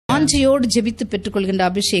வாஞ்சையோடு ஜெபித்து பெற்றுக்கொள்கின்ற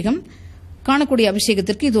அபிஷேகம், காணக்கூடிய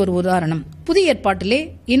அபிஷேகத்திற்கு இது ஒரு உதாரணம். புதிய ஏற்பாட்டிலே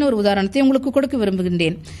இன்னொரு உதாரணத்தை உங்களுக்கு கொடுக்க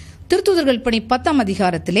விரும்புகின்றேன். திருத்தூதர்கள் பணி 10ஆம்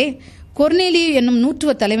அதிகாரத்திலே கொர்நேலியு என்னும்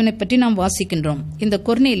நூற்றுவ தலைவனை பற்றி நாம் வாசிக்கின்றோம். இந்த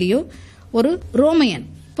கொர்நேலியு ஒரு ரோமையன்,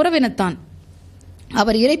 புறவினத்தான்.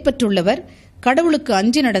 அவர் இறைப்பற்றுள்ளவர், கடவுளுக்கு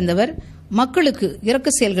அஞ்சி நடந்தவர், மக்களுக்கு இரக்க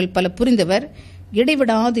செயல்கள் பல புரிந்தவர்,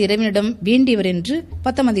 இடைவிடாது இறைவனிடம் வேண்டியவர் என்று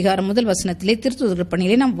 10ஆம் அதிகாரம் 1 வசனத்திலே திருத்தூதர்கள்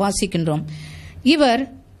பணியிலே நாம் வாசிக்கின்றோம். இவர்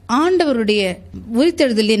ஆண்டவருடைய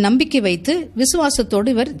உயிர்த்தெழுதலிலே நம்பிக்கை வைத்து விசுவாசத்தோடு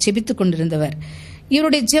இவர் ஜெபித்துக் கொண்டிருந்தவர்.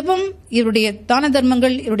 இவருடைய ஜெபம், இவருடைய தான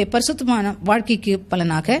தர்மங்கள், இவருடைய பரிசுத்தமான வாழ்க்கைக்கு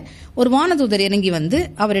பலனாக ஒரு வானதூதர் இறங்கி வந்து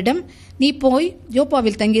அவரிடம், நீ போய்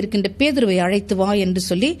யோப்பாவில் தங்கியிருக்கின்ற பேதுருவை அழைத்து வா என்று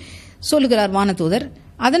சொல்லுகிறார் வானதூதர்.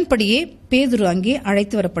 அதன்படியே பேதுரு அங்கே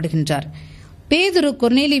அழைத்து வரப்படுகின்றார். பேதுரு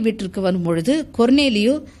கொர்நேலியு வீட்டிற்கு வரும்பொழுது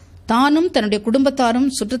கொர்நேலியு தானும் தன்னுடைய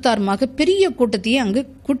குடும்பத்தாரும் சுற்றத்தாருமாக பெரிய கூட்டத்தையே அங்கு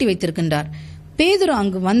கூட்டி வைத்திருக்கின்றார். பேதுரு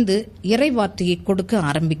அங்கு வந்து இறைவார்த்தையை கொடுக்க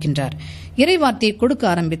ஆரம்பிக்கின்றார். இறைவார்த்தையை கொடுக்க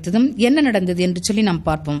ஆரம்பித்ததும் என்ன நடந்தது என்று சொல்லி நாம்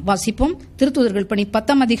பார்ப்போம். வாசிப்போம். திருத்தூதர்கள் பணி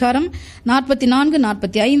 10ஆம் அதிகாரம்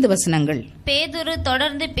 44-45 வசனங்கள். பேதுரு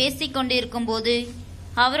தொடர்ந்து பேசிக் கொண்டிருக்கும் போது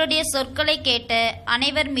அவருடைய சொற்களை கேட்ட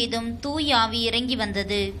அனைவர் மீதும் தூய ஆவி இறங்கி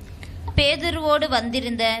வந்தது. பேதுருவோடு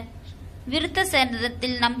வந்திருந்த விருத்த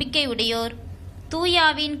சேதனத்தில் நம்பிக்கை உடையோர்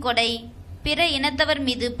தூயாவின் கொடை பிற இனத்தவர்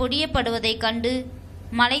மீது பொழியப்படுவதைக் கண்டு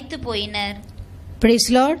மலைத்து போயினர். Praise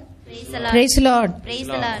Lord. Praise Lord.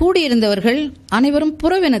 கூடியிருந்தவர்கள் அனைவரும்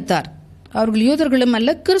புறவினத்தார். அவர்கள் யூதர்களும் அல்ல,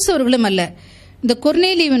 கிறிஸ்தவர்களும் அல்ல. இந்த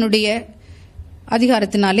கொர்நேலியுவினுடைய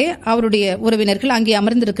அதிகாரத்தினாலே அவருடைய உறவினர்கள் அங்கே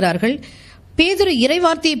அமர்ந்திருக்கிறார்கள். பேதுரு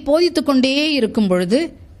இறைவார்த்தையை போதித்துக் கொண்டே இருக்கும் பொழுது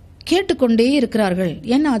கேட்டுக்கொண்டே இருக்கிறார்கள்.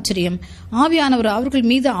 என்ன ஆச்சரியம்! ஆவியானவர் அவர்கள்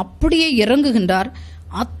மீது அப்படியே இறங்குகின்றார்.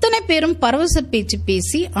 அத்தனை பேரும் பரவச பேச்சு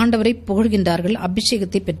பேசி ஆண்டவரை புகழ்கின்றார்கள்,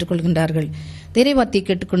 அபிஷேகத்தை பெற்றுக் கொள்கின்றார்கள். இறைவார்த்தையை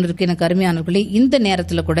கேட்டுக்கொண்டிருக்க எனக்கு அருமையானவர்களே, இந்த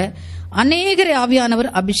நேரத்தில் கூட அநேகரை ஆவியானவர்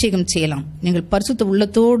அபிஷேகம் செய்யலாம். நீங்கள் பரிசுத்த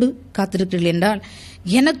உள்ளத்தோடு காத்திருக்கிறீர்கள் என்றால்,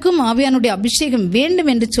 எனக்கும் ஆவியானுடைய அபிஷேகம் வேண்டும்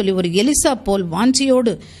என்று சொல்லி ஒரு எலிசா போல்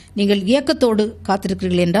வாஞ்சையோடு நீங்கள் ஏக்கத்தோடு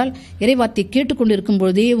காத்திருக்கிறீர்கள் என்றால், இறைவார்த்தையை கேட்டுக்கொண்டிருக்கும்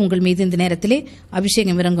பொழுதே உங்கள் மீது இந்த நேரத்திலே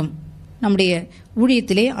அபிஷேகம் இறங்கும். நம்முடைய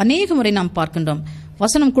ஊழியத்திலே அநேக முறை நாம் பார்க்கின்றோம்.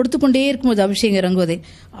 வசனம் கொடுத்துக்கொண்டே இருக்கும்போது அபிஷேகம் இறங்குவதை,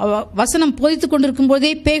 வசனம் போதித்துக் கொண்டிருக்கும் போதே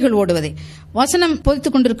பேய்கள் ஓடுவதை, வசனம்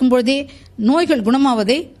போதித்துக் கொண்டிருக்கும் போதே நோய்கள்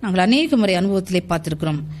குணமாவதை நாங்கள் அநேக முறை அனுபவத்திலே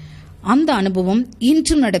பார்த்திருக்கிறோம். அந்த அனுபவம்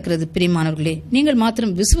இன்றும் நடக்கிறது. பிரியமானவர்களே, நீங்கள்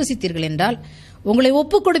மாத்திரம் விசுவசித்தீர்கள் என்றால், உங்களை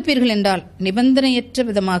ஒப்புக் கொடுப்பீர்கள் என்றால், நிபந்தனையற்ற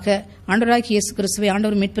விதமாக ஆண்டவராகிய இயேசு கிறிஸ்துவை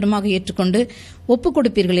ஆண்டவர் மீட்பெருமாக ஏற்றுக்கொண்டு ஒப்புக்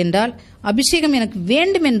கொடுப்பீர்கள் என்றால், அபிஷேகம் எனக்கு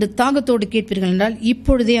வேண்டும் என்று தாகத்தோடு கேட்பீர்கள் என்றால்,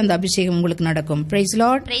 இப்பொழுதே அந்த அபிஷேகம் உங்களுக்கு நடக்கும். Price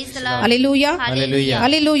Lord. அல்லேலூயா.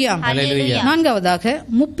 அல்லேலூயா. நான்காவதாக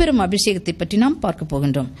முப்பெரும் அபிஷேகத்தை பற்றி நாம் பார்க்க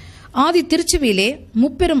போகின்றோம். ஆதி திருச்சபையிலே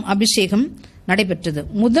முப்பெரும் அபிஷேகம் நடைபெற்றது.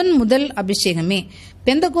 முதல் அபிஷேகமே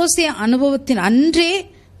பெந்தகோஸ்தே அனுபவத்தின் அன்றே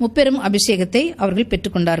முப்பெரும் அபிஷேகத்தை அவர்கள்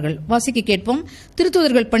பெற்றுக்கொண்டார்கள். வாசிக்க கேட்போம்.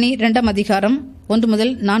 திருத்தூதர்கள் பணி 2ஆம் அதிகாரம்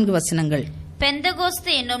 1-4 வசனங்கள்.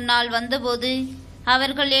 பெந்தகோஸ்து என்னும் நாள் வந்தபோது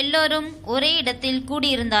அவர்கள் எல்லோரும் ஒரே இடத்தில்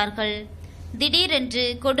கூடியிருந்தார்கள். திடீரென்று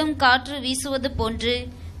கொடும் காற்று வீசுவது போன்று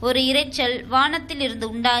ஒரு இரைச்சல் வானத்தில் இருந்து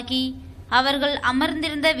உண்டாகி அவர்கள்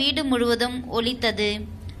அமர்ந்திருந்த வீடு முழுவதும் ஒலித்தது.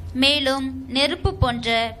 மேலும் நெருப்பு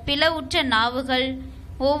போன்ற பிளவுற்ற நாவுகள்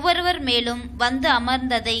ஒவ்வொருவர் மேலும் வந்து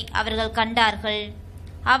அமர்ந்ததை அவர்கள் கண்டார்கள்.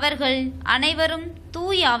 அவர்கள் அனைவரும்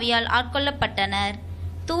தூய ஆவியால் ஆட்கொள்ளப்பட்டனர்.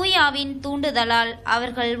 தூயாவின் தூண்டுதலால்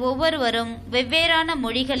அவர்கள் ஒவ்வொருவரும் வெவ்வேறான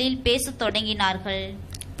மொழிகளில் பேசத் தொடங்கினார்கள்.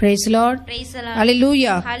 Praise Lord.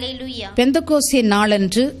 Hallelujah. பெந்தகோஸ்தே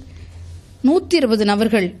நாளன்று 120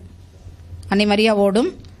 நபர்கள் அன்னை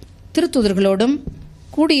மரியாவோடும் திருத்தூதர்களோடும்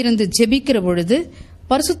கூடியிருந்து ஜெபிக்கிற பொழுது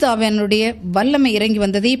பரிசுத்த ஆவியானுடைய வல்லமை இறங்கி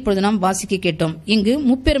வந்ததை இப்பொழுது நாம் வாசிக்க கேட்டோம். இங்கு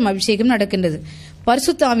முப்பெரும் அபிஷேகம் நடக்கின்றது.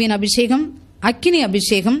 பரிசுத்த ஆவியின் அபிஷேகம், அக்கினி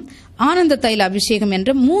அபிஷேகம், ஆனந்த தைல அபிஷேகம் என்ற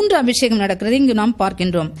 3 அபிஷேகம் நடக்கிறது இங்கு நாம்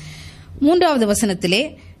பார்க்கின்றோம். 3வது வசனத்திலே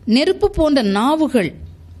நெருப்பு போன்ற நாவுகள்,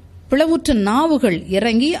 பிளவுற்ற நாவுகள்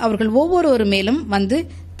இறங்கி அவர்கள் ஒவ்வொருவர் மேலும் வந்து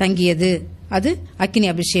தங்கியது. அது அக்கினி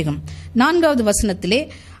அபிஷேகம். 4வது வசனத்திலே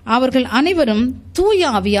அவர்கள் அனைவரும் தூய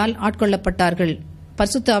ஆவியால் ஆட்கொள்ளப்பட்டார்கள்.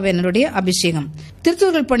 பரிசுத்த ஆவியானவருடைய அபிஷேகம்.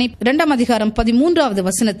 திருத்தூதர்கள் பணி 2ஆம் அதிகாரம் 13வது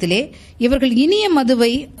வசனத்திலே இவர்கள் இனிய மதுவை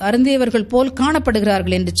அருந்தியவர்கள் போல்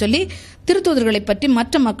காணப்படுகிறார்கள் என்று சொல்லி திருத்தூதர்களை பற்றி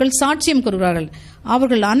மற்ற மக்கள் சாட்சியம் கூறுகிறார்கள்.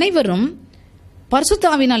 அவர்கள் அனைவரும் பரிசுத்த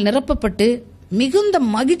ஆவியினால் நிரப்பப்பட்டு மிகுந்த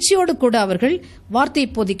மகிழ்ச்சியோடு கூட அவர்கள் வார்த்தையை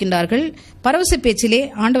போதிக்கின்றார்கள். பரவச பேச்சிலே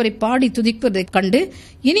ஆண்டவரை பாடி துதிப்பதைக் கண்டு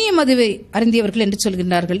இனிய மதுவை அருந்தியவர்கள் என்று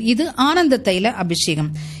சொல்கின்றார்கள். இது ஆனந்த தைல அபிஷேகம்.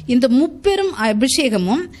 இந்த முப்பெரும்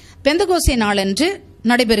அபிஷேகமும் பெந்தகோஸ்தே நாளன்று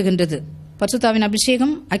நடைபெறுகின்றது. பரிசுத்தாவின்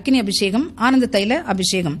அபிஷேகம், அக்கினி அபிஷேகம், ஆனந்த தைல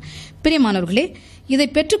அபிஷேகம். பிரியமானவர்களே, இதை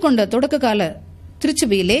பெற்றுக்கொண்ட தொடக்க கால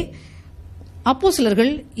திருச்சபையிலே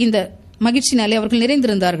அப்போஸ்தலர்கள் இந்த மகிழ்ச்சினாலே அவர்கள்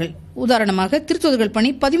நிறைந்திருந்தார்கள். உதாரணமாக திருத்தூதர்கள் பணி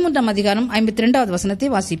 13ஆம் அதிகாரம் 52வது வசனத்தை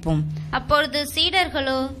வாசிப்போம். அப்பொழுது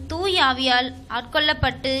சீடர்களோ தூய ஆவியால்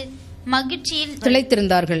ஆட்கொள்ளப்பட்டு மகிழ்ச்சியில்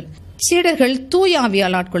திளைத்திருந்தார்கள். சீடர்கள் தூய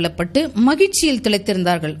ஆவியால் ஆட்கொள்ளப்பட்டு மகிழ்ச்சியில்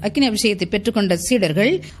திளைத்திருந்தார்கள். அக்கினி அபிஷேகத்தை பெற்றுக்கொண்ட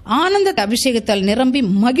சீடர்கள் ஆனந்த அபிஷேகத்தால் நிரம்பி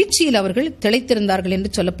மகிழ்ச்சியில் அவர்கள் திளைத்திருந்தார்கள் என்று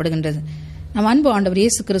சொல்லப்படுகின்றது. நம் அன்பு ஆண்டவர்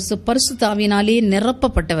இயேசு கிறிஸ்து பரிசுத்த ஆவியினாலே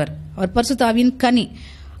நிரப்பப்பட்டவர். அவர் பரிசுத்த ஆவியின் கனி.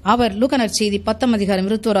 அவர் லூக்கா நற்செய்தி 10ஆம் அதிகாரம்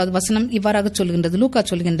 21வது வசனம் இவ்வாறாக சொல்கின்றது. லூக்கா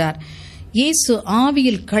சொல்கின்றார், இயேசு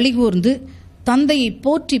ஆவியில் களிகூர்ந்து தந்தையை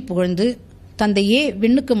போற்றி புகழ்ந்து, தந்தையே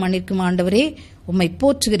விண்ணுக்கும் மண்ணிற்கும் ஆண்டவரே உம்மை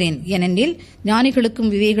போற்றுகிறேன், ஏனெனில்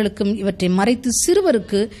ஞானிகளுக்கும் விவேகளுக்கும் இவற்றை மறைத்து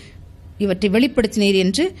சிறுவருக்கு இவற்றை வெளிப்படுத்தினீர்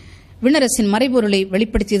என்று விண்ணரசின் மறைபொருளை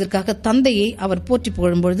வெளிப்படுத்தியதற்காக தந்தையை அவர் போற்றி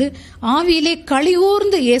புகழும்பொழுது ஆவியிலே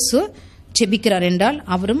களிகூர்ந்து இயேசு ஜெபிக்கிறார் என்றால்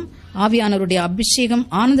அவரும் ஆவியானவருடைய அபிஷேகம்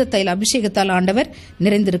ஆனந்த தைல அபிஷேகத்தால் ஆண்டவர்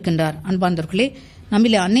நிறைந்திருக்கின்றார். அன்பார்ந்தவர்களே,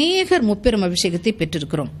 நம்மிலே அநேகர் முப்பெரும் அபிஷேகத்தை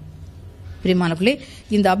பெற்றிருக்கிறோம். பிரியமானவர்களே,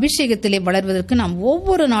 இந்த அபிஷேகத்திலே வளர்வதற்கு நாம்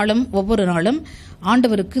ஒவ்வொரு நாளும்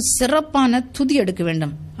ஆண்டவருக்கு சிறப்பான துதி எடுக்க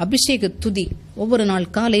வேண்டும். அபிஷேக துதி ஒவ்வொரு நாள்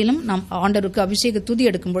காலையிலும் நாம் ஆண்டவருக்கு அபிஷேக துதி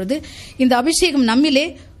எடுக்கும் பொழுது இந்த அபிஷேகம் நம்மிலே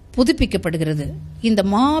புதுப்பிக்கப்படுகிறது. இந்த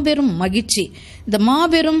மாபெரும் மகிழ்ச்சி, இந்த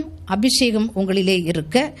மாபெரும் அபிஷேகம் உங்களிலே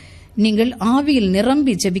இருக்க நீங்கள் ஆவியில்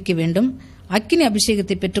நிரம்பி ஜெபிக்க வேண்டும். அக்கினி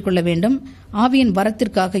அபிஷேகத்தை பெற்றுக்கொள்ள வேண்டும். ஆவியின்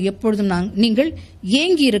வரத்திற்காக எப்பொழுதும் நீங்கள்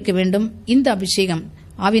ஏங்கி இருக்க வேண்டும். இந்த அபிஷேகம்,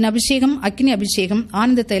 ஆவியின் அபிஷேகம், அக்கினி அபிஷேகம்,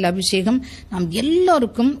 ஆனந்த தைல அபிஷேகம் நாம்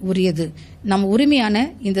எல்லாருக்கும் உரியது. நம் உரிமையான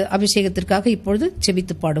இந்த அபிஷேகத்திற்காக இப்பொழுது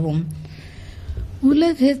ஜெபித்து பாடுவோம்.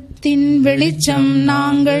 உலகத்தின் வெளிச்சம்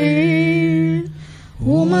நாங்கள்,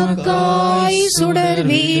 உமக்காய் சுடர்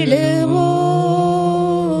வீடுவோம்.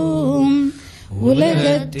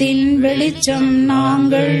 உலகத்தின் வெளிச்சம்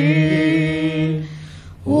நாங்கள்,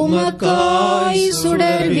 உமக்காய்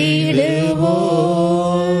சுடர் வீடுவோம்.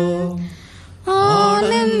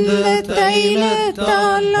 ஆனந்த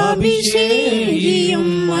தைலத்தால்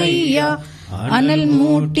அபிஷேகியும் ஐயா, அனல்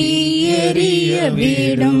மூட்டி எரிய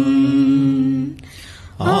வீடும்.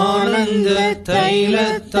 ஆனந்த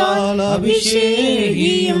தைலத்தால்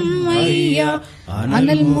அபிஷேகியும் ஐயா,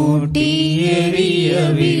 அனல் மூட்டி எரிய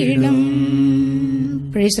வீடும்.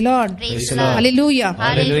 Praise the Lord. Hallelujah.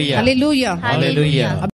 Hallelujah. Hallelujah.